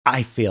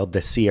I failed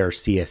the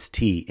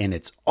CRCST and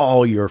it's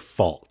all your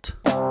fault.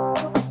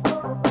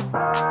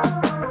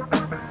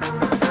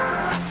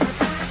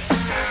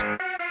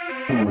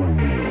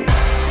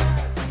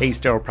 Hey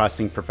Sterile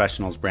Processing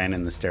Professionals,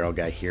 Brandon the Sterile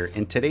Guy here.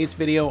 In today's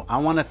video, I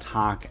want to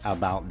talk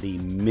about the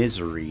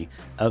misery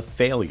of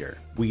failure.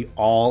 We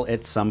all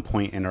at some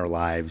point in our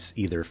lives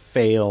either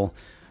fail,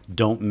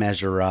 don't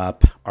measure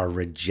up, are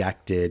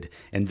rejected,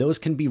 and those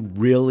can be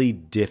really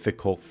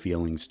difficult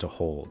feelings to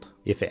hold.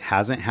 If it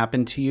hasn't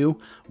happened to you,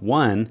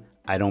 one,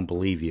 I don't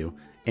believe you,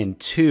 and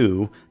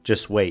two,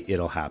 just wait,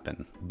 it'll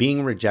happen.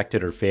 Being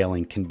rejected or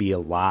failing can be a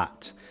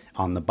lot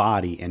on the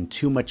body and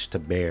too much to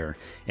bear.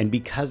 And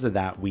because of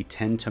that, we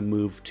tend to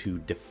move to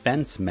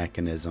defense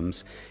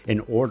mechanisms in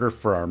order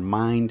for our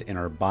mind and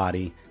our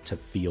body to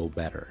feel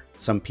better.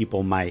 Some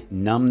people might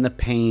numb the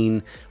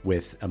pain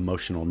with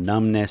emotional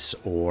numbness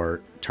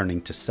or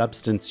turning to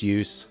substance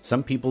use.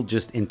 Some people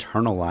just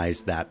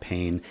internalize that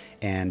pain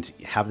and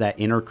have that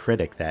inner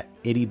critic, that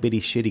itty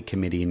bitty shitty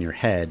committee in your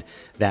head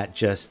that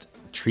just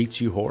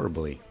treats you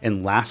horribly.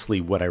 And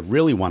lastly, what I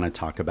really want to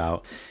talk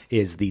about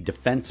is the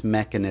defense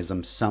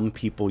mechanism some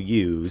people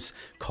use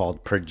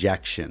called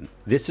projection.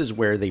 This is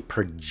where they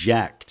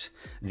project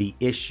the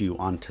issue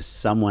onto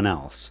someone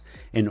else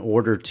in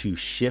order to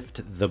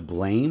shift the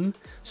blame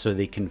so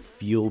they can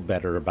feel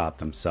better about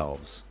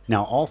themselves.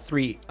 Now, all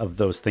three of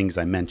those things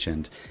I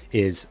mentioned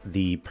is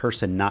the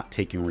person not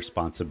taking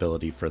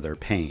responsibility for their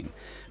pain.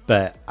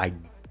 But I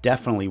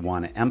definitely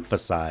want to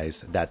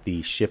emphasize that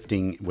the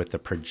shifting with the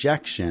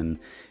projection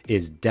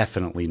is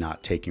definitely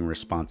not taking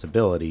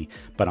responsibility,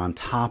 but on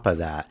top of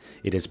that,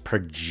 it is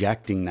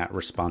projecting that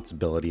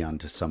responsibility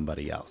onto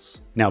somebody else.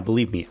 Now,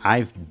 believe me,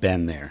 I've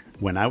been there.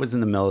 When I was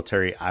in the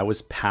military, I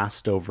was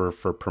passed over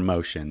for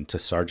promotion to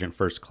Sergeant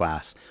First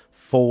Class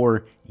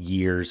 4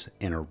 years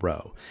in a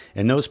row.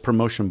 And those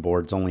promotion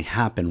boards only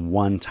happen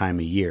one time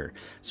a year.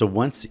 So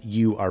once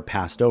you are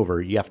passed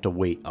over, you have to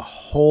wait a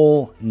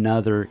whole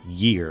nother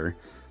year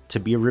to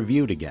be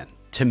reviewed again.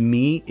 To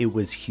me, it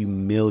was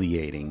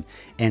humiliating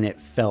and it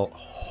felt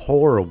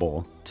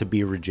horrible to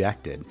be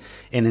rejected.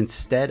 And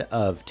instead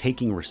of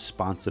taking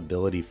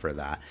responsibility for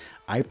that,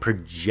 I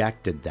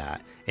projected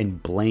that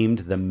and blamed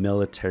the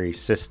military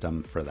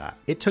system for that.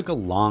 It took a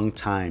long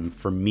time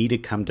for me to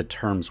come to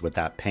terms with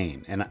that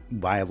pain. And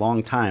by a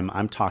long time,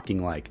 I'm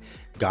talking like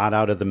got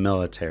out of the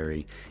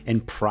military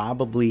and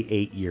probably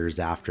 8 years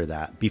after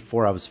that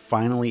before I was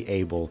finally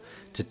able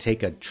to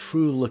take a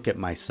true look at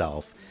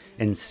myself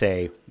and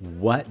say,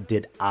 what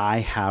did I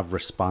have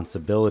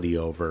responsibility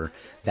over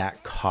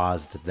that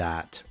caused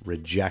that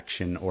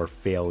rejection or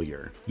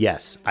failure?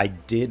 Yes, I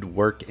did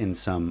work in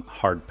some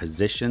hard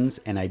positions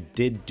and I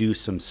did do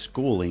some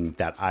schooling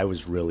that I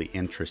was really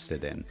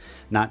interested in,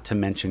 not to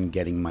mention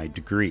getting my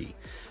degree.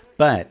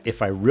 But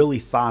if I really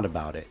thought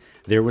about it,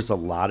 there was a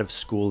lot of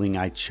schooling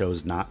I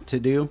chose not to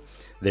do.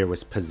 There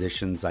was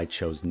positions I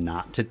chose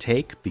not to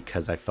take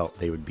because I felt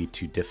they would be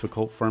too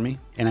difficult for me.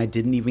 And I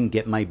didn't even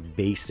get my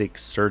basic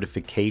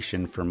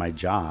certification for my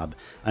job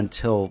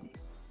until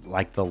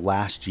like the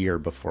last year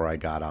before I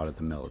got out of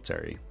the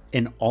military.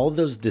 And all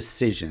those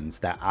decisions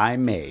that I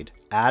made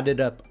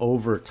added up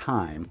over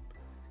time,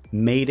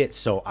 made it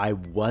so I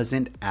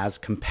wasn't as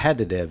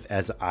competitive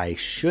as I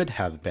should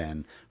have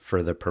been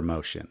for the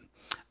promotion.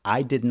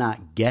 I did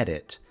not get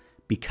it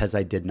because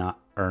I did not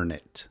earn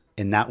it.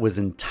 And that was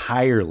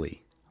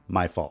entirely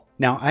my fault.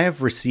 Now, I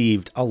have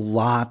received a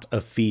lot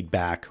of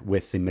feedback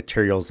with the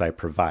materials I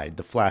provide,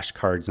 the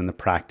flashcards and the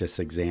practice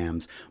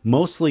exams,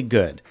 mostly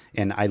good.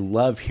 And I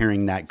love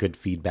hearing that good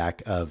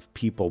feedback of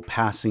people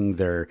passing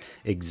their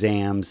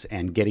exams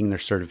and getting their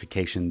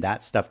certification.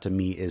 That stuff to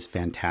me is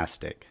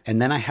fantastic.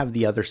 And then I have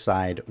the other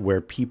side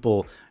where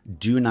people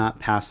do not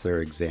pass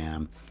their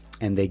exam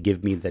and they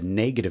give me the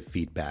negative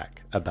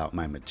feedback about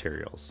my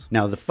materials.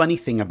 Now, the funny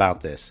thing about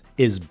this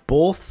is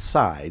both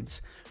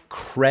sides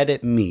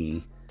credit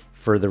me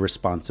for the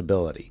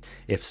responsibility.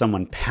 If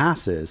someone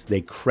passes,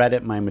 they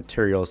credit my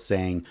materials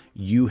saying,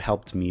 you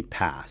helped me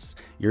pass.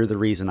 You're the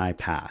reason I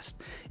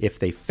passed. If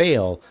they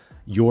fail,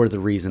 you're the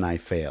reason I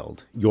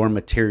failed. Your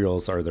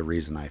materials are the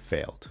reason I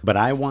failed. But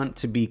I want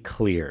to be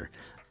clear.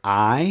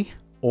 I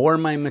or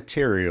my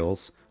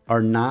materials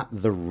are not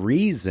the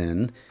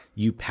reason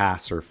you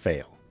pass or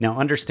fail. Now,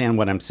 understand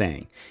what I'm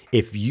saying.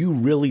 If you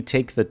really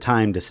take the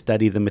time to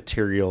study the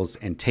materials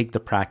and take the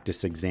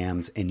practice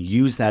exams and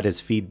use that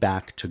as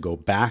feedback to go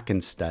back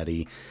and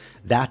study,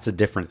 that's a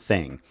different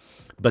thing.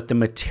 But the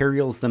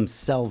materials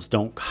themselves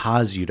don't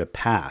cause you to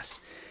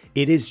pass.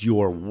 It is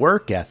your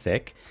work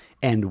ethic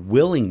and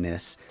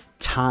willingness,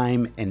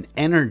 time, and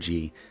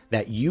energy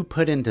that you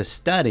put into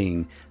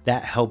studying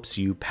that helps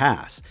you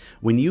pass.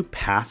 When you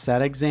pass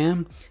that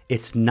exam,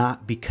 it's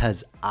not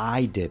because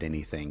I did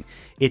anything.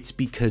 It's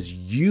because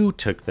you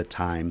took the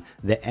time,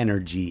 the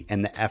energy,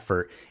 and the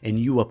effort, and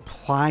you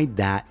applied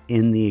that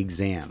in the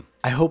exam.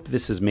 I hope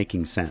this is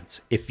making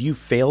sense. If you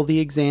fail the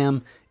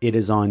exam, it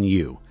is on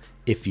you.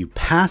 If you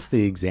pass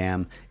the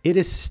exam, it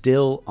is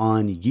still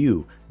on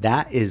you.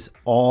 That is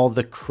all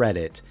the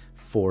credit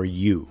for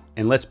you.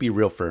 And let's be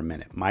real for a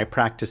minute. My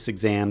practice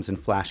exams and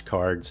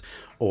flashcards,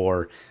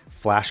 or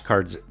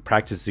flashcards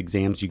practice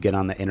exams you get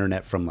on the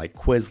internet from like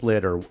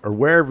Quizlet or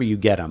wherever you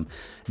get them,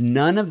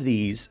 none of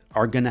these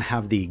are going to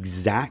have the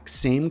exact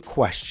same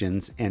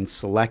questions and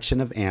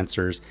selection of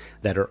answers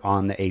that are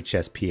on the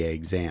HSPA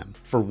exam.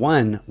 For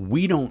one,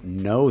 we don't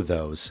know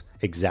those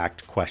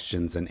exact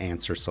questions and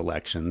answer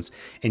selections.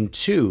 And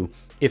two,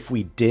 if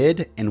we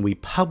did and we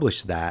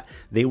published that,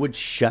 they would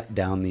shut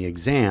down the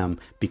exam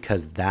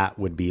because that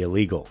would be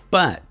illegal.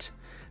 But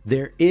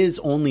there is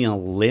only a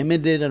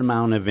limited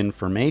amount of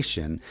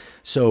information.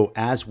 So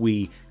as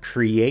we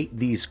create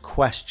these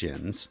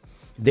questions,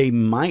 they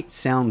might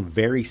sound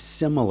very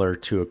similar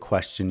to a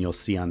question you'll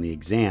see on the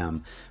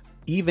exam.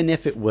 Even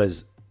if it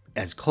was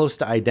as close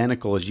to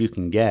identical as you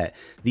can get,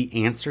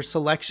 the answer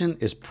selection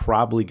is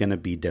probably going to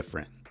be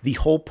different. The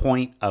whole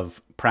point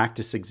of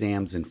practice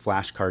exams and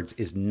flashcards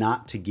is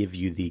not to give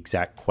you the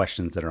exact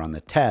questions that are on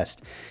the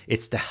test.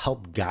 It's to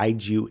help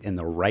guide you in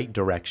the right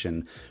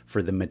direction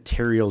for the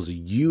materials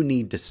you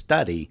need to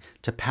study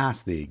to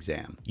pass the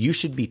exam. You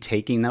should be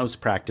taking those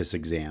practice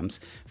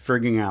exams,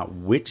 figuring out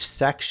which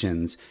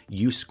sections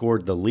you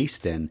scored the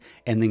least in,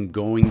 and then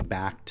going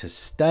back to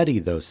study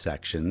those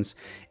sections.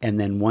 And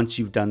then once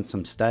you've done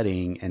some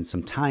studying and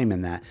some time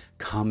in that,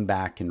 come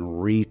back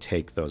and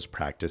retake those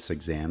practice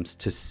exams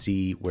to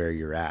see where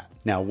you're at.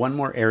 Now, one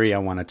more area I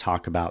want to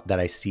talk about that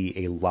I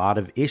see a lot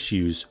of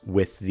issues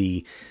with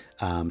the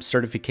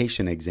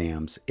certification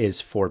exams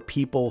is for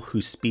people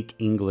who speak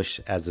English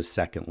as a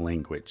second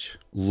language.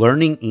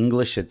 Learning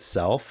English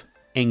itself,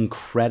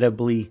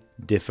 incredibly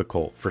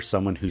difficult for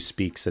someone who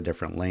speaks a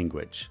different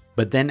language.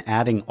 But then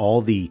adding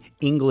all the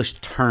English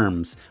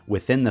terms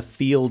within the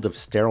field of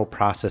sterile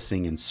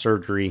processing and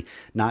surgery,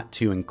 not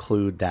to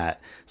include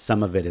that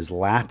some of it is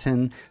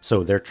Latin,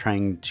 so they're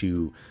trying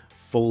to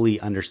fully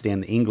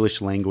understand the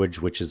English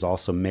language, which is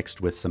also mixed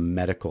with some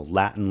medical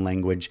Latin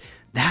language.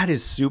 That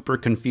is super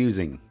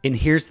confusing. And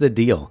here's the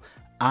deal.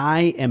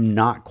 I am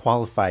not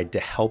qualified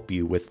to help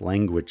you with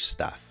language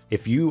stuff.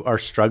 If you are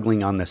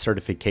struggling on the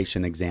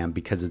certification exam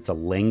because it's a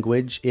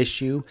language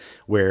issue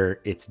where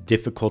it's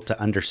difficult to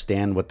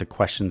understand what the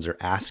questions are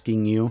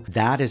asking you,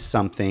 that is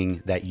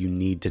something that you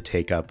need to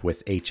take up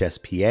with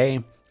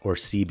HSPA or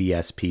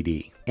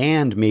CBSPD,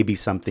 and maybe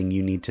something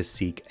you need to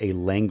seek a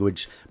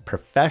language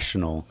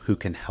professional who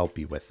can help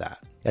you with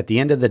that. At the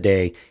end of the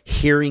day,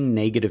 hearing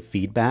negative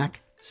feedback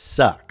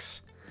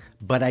sucks,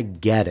 but I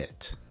get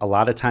it. A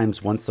lot of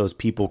times once those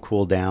people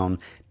cool down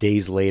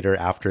days later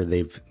after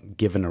they've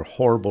given a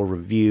horrible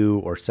review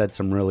or said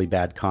some really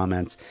bad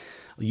comments,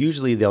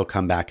 usually they'll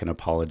come back and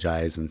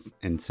apologize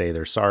and say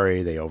they're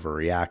sorry, they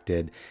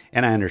overreacted.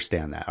 And I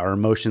understand that. Our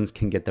emotions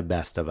can get the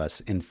best of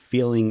us, and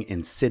feeling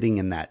and sitting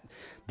in that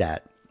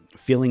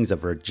feelings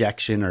of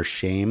rejection or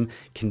shame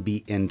can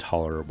be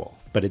intolerable.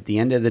 But at the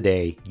end of the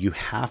day, you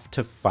have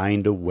to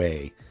find a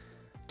way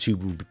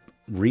to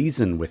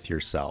reason with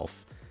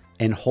yourself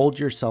and hold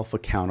yourself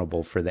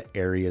accountable for the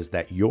areas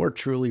that you're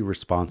truly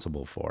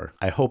responsible for.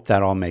 I hope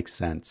that all makes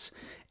sense,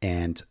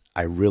 and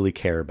I really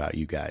care about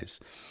you guys.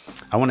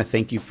 I want to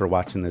thank you for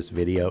watching this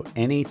video.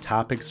 Any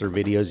topics or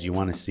videos you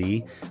want to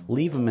see,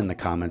 leave them in the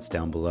comments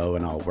down below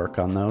and I'll work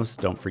on those.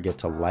 Don't forget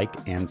to like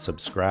and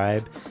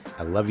subscribe.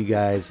 I love you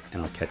guys,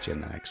 and I'll catch you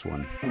in the next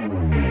one.